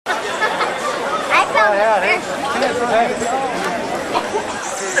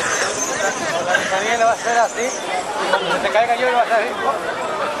También lo va a hacer así. Cuando se te caiga yo lo va a hacer.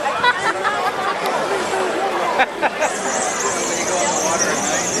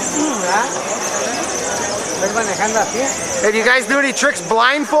 Hey, do you guys do any tricks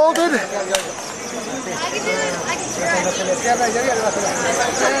blindfolded? I can do it. I can try.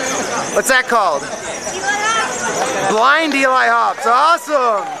 What's that called? Eli Hops. Blind Eli hops.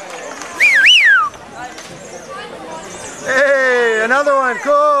 Awesome. Hey, another one.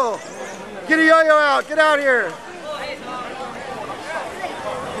 Cool. Get a yo-yo out. Get out here.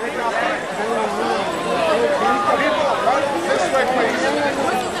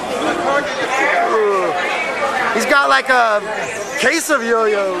 Ooh. He's got like a case of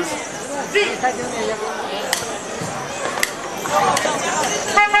yo-yos.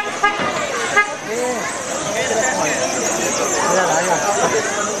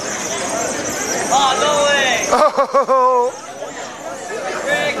 Oh, no way! Oh.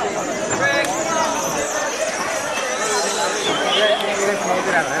 Greg!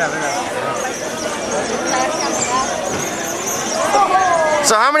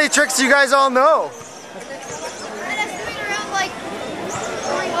 So how many tricks do you guys all know? Around like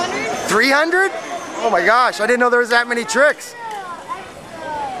 300. 300? Oh my gosh, I didn't know there was that many tricks.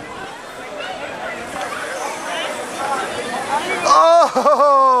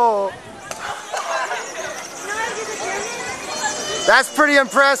 Oh! That's pretty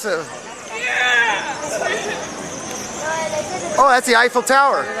impressive. Oh, that's the Eiffel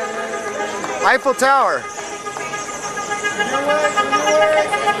Tower. Eiffel Tower.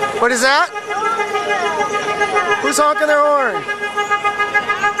 What is that? Who's honking their horn?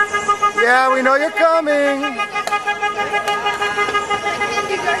 Yeah, we know you're coming.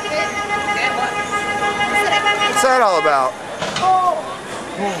 What's that all about?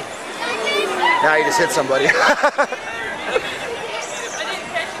 Now you just hit somebody.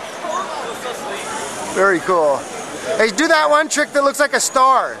 Very cool. Hey, do that one trick that looks like a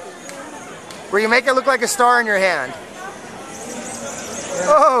star. Where you make it look like a star in your hand.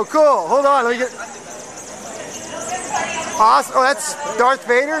 Oh, cool. Hold on. Let me get... Awesome. Oh, that's Darth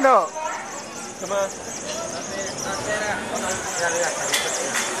Vader? No. Come on.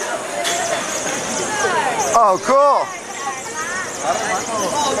 Oh, cool.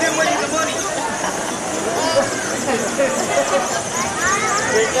 Oh, give money the money.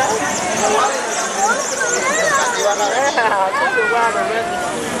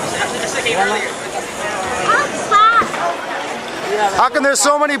 How come there's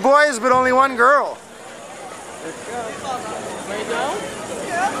so many boys but only one girl?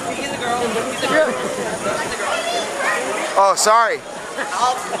 Oh, sorry.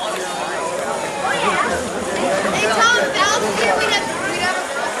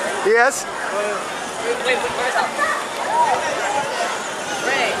 Yes?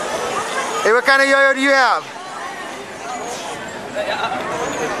 Hey, what kind of yo-yo do you have?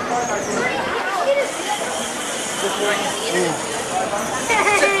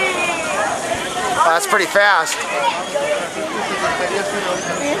 Oh, that's pretty fast.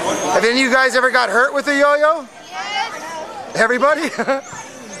 Have any of you guys ever got hurt with a yo-yo? Yes. Everybody?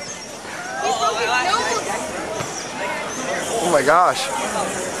 Oh my gosh.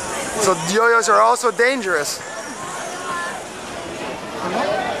 So yo-yos are also dangerous.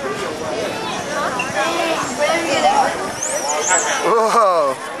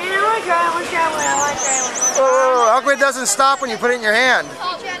 Whoa. Oh, how come it doesn't stop when you put it in your hand?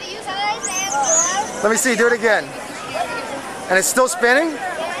 Let me see, do it again. And it's still spinning?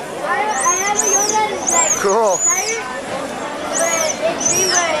 Cool.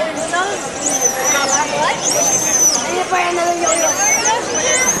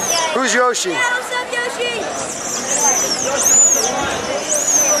 Who's Yoshi? What's up, Yoshi?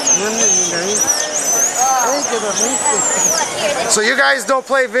 So you guys don't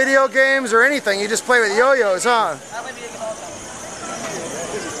play video games or anything, you just play with yo-yos, huh?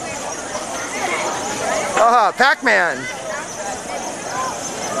 Pac-Man. I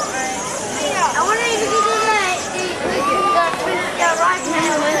wonder if you can do that.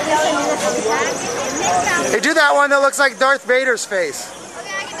 Hey, do that one that looks like Darth Vader's face.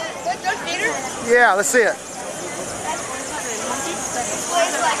 Okay, I can do it. Darth Vader? Yeah, let's see it.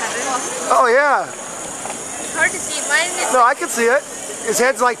 Oh yeah. It's hard to see. Mine is... No, I can see it. His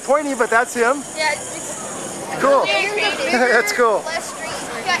head's like pointy, but that's him. Yeah. Cool. That's cool. Less street.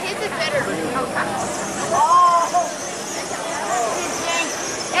 Yeah, his is better.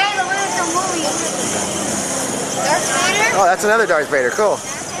 Oh, that's another Darth Vader. Cool.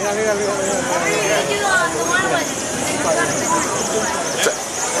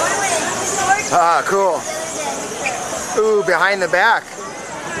 Ah, cool. Ooh, behind the back.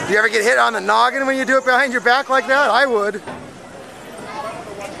 Do you ever get hit on the noggin when you do it behind your back like that? I would. Yeah,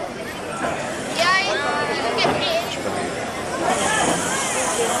 you can get hit.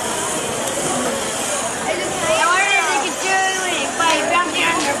 I wonder if they could do it when you play bouncing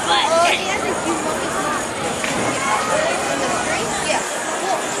on your butt. Oh, he has a few monkeys on the street. Yeah.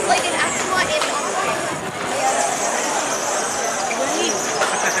 Well, like an astronaut and on the street.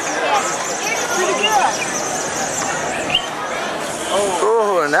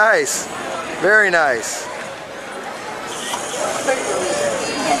 Oh, nice. Very nice.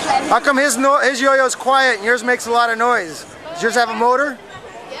 How come his yo-yo's quiet and yours makes a lot of noise? Does yours have a motor?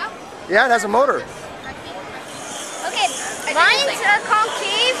 Yeah. Yeah, it has a motor. Okay, mine's a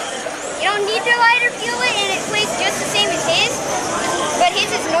concave. You don't need to lighter fuel it, and it plays just the same as his. But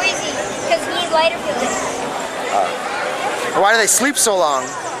his is noisy because he lighter fueled it. Why do they sleep so long?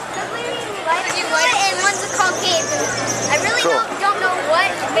 Lighter fuel it, and one's a concave. I really Cool. don't know what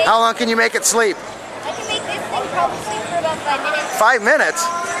makes. How long can you make it sleep? I can make this thing probably sleep for about 5 minutes. 5 minutes?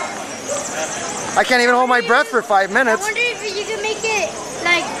 I can't even hold my breath for 5 I minutes. wonder if you could make it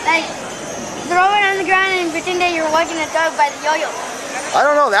like throw it on the ground and pretend that you're walking a dog by the yo-yo. I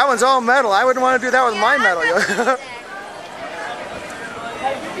don't know, that one's all metal. I wouldn't want to do that with my metal yo-yo.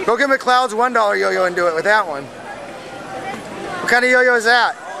 Go get Mcleod's $1 yo-yo and do it with that one. What kind of yo-yo is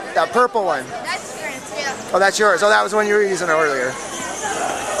that? That purple one. That's yours, yeah. Oh, that's yours. Oh, that was one you were using earlier.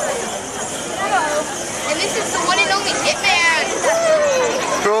 And this is the one and only Hitman.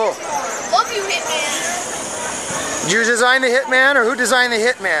 Cool. Love you, Hitman. Did you design the Hitman, or who designed the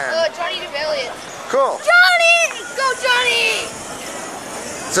Hitman? Johnny DeValiant. Cool. Johnny! Go, Johnny!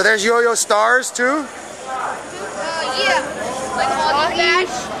 So there's yo-yo stars too? Yeah. Like Augie Bash.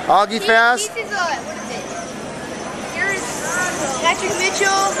 Augie Fast? This is, what is it? Here's Patrick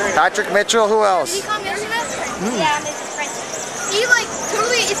Mitchell. Patrick Mitchell, who Did else? he come yesterday? Yeah, I'm his friend. He, like,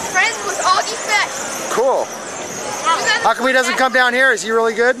 totally is friends with Augie Fest. Cool. How come he doesn't come down here? Is he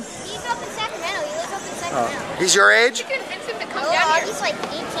really good? He's up in Sacramento. He lives up in Sacramento. He's your age? You convince him to come Oh, down here. Augie's like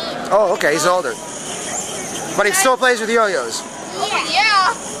 18. Oh, okay, he's older. But he still plays with yo-yos.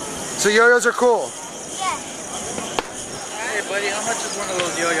 Yeah. So yo-yos are cool. Yeah. Hey buddy, how much is one of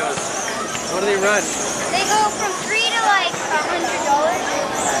those yo-yos? What do they run? They go from $3 to like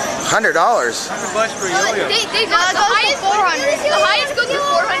 $100. $100. $100 for a yo-yo. They go the highest 400. The highest goes for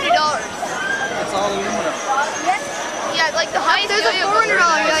 $400. That's all aluminum. Yeah, like the highest yo-yo goes for $400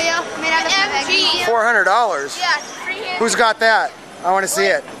 yo-yo. Made out of MG. $400. Yeah, freehand. Who's got that? I want to see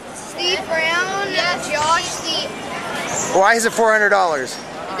it. Steve Brown. Yeah, Josh. Steve. Why is it $400? It's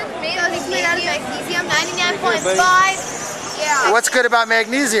made out of magnesium, 99.5. Yeah. What's good about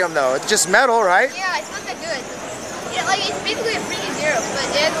magnesium though? It's just metal, right? Yeah, it's not that good. Yeah, like it's basically a freaking zero, but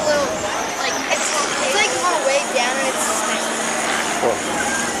it has a little, like, it's like more weighed down and it's Cool.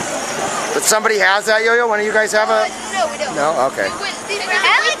 But somebody has that yo-yo? One of you guys have a? no, we don't. No? Okay.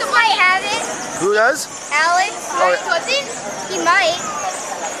 Alex might have it. Who does? Alex, Oh, My yeah. cousin, he might.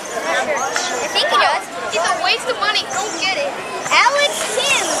 I'm not sure. I think he does. it's a waste of money. Don't get it. Alex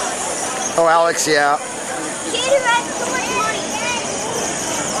Kim. Oh, Alex, yeah. Kid who has so much money.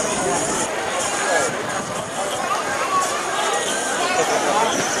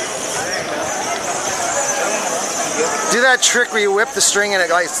 Do that trick where you whip the string and it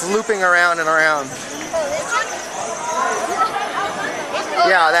like it's looping around and around. Oh, this one?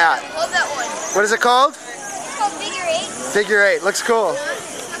 Yeah, that. Love that one. What is it called? It's called figure 8. Figure 8. Looks cool. Whatever.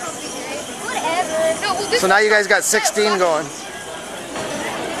 No, well, this So now you guys got 16 going.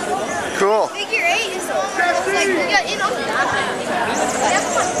 Cool. Figure 8 is like, yeah, you know.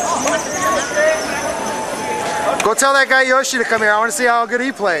 Go tell that guy Yoshi to come here. I want to see how good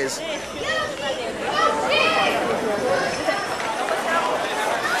he plays.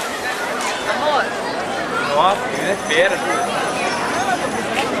 Ó, espera.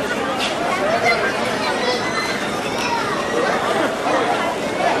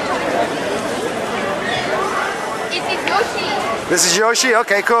 This is Yoshi. This is Yoshi?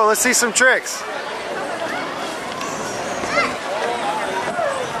 Okay, cool. Let's see some tricks.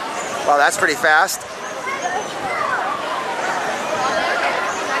 Wow, that's pretty fast.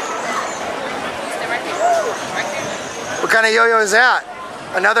 What kind of yo-yo is that?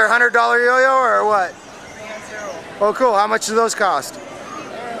 Another $100 yo-yo or what? Oh, cool. How much do those cost?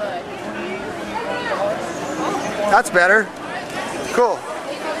 That's better. Cool.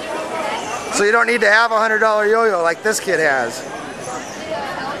 So you don't need to have a $100 yo-yo like this kid has.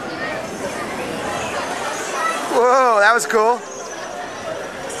 Whoa, that was cool.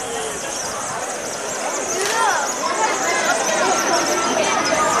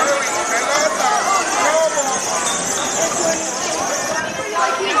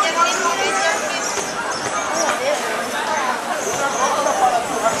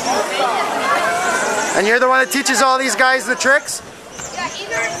 And you're the one that teaches all these guys the tricks? Yeah, he's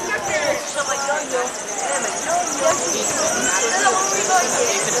our instructor.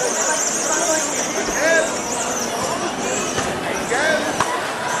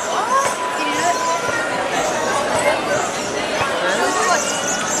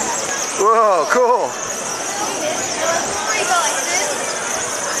 Whoa, cool.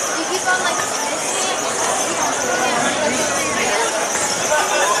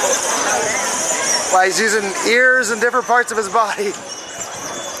 Wow, he's using ears and different parts of his body.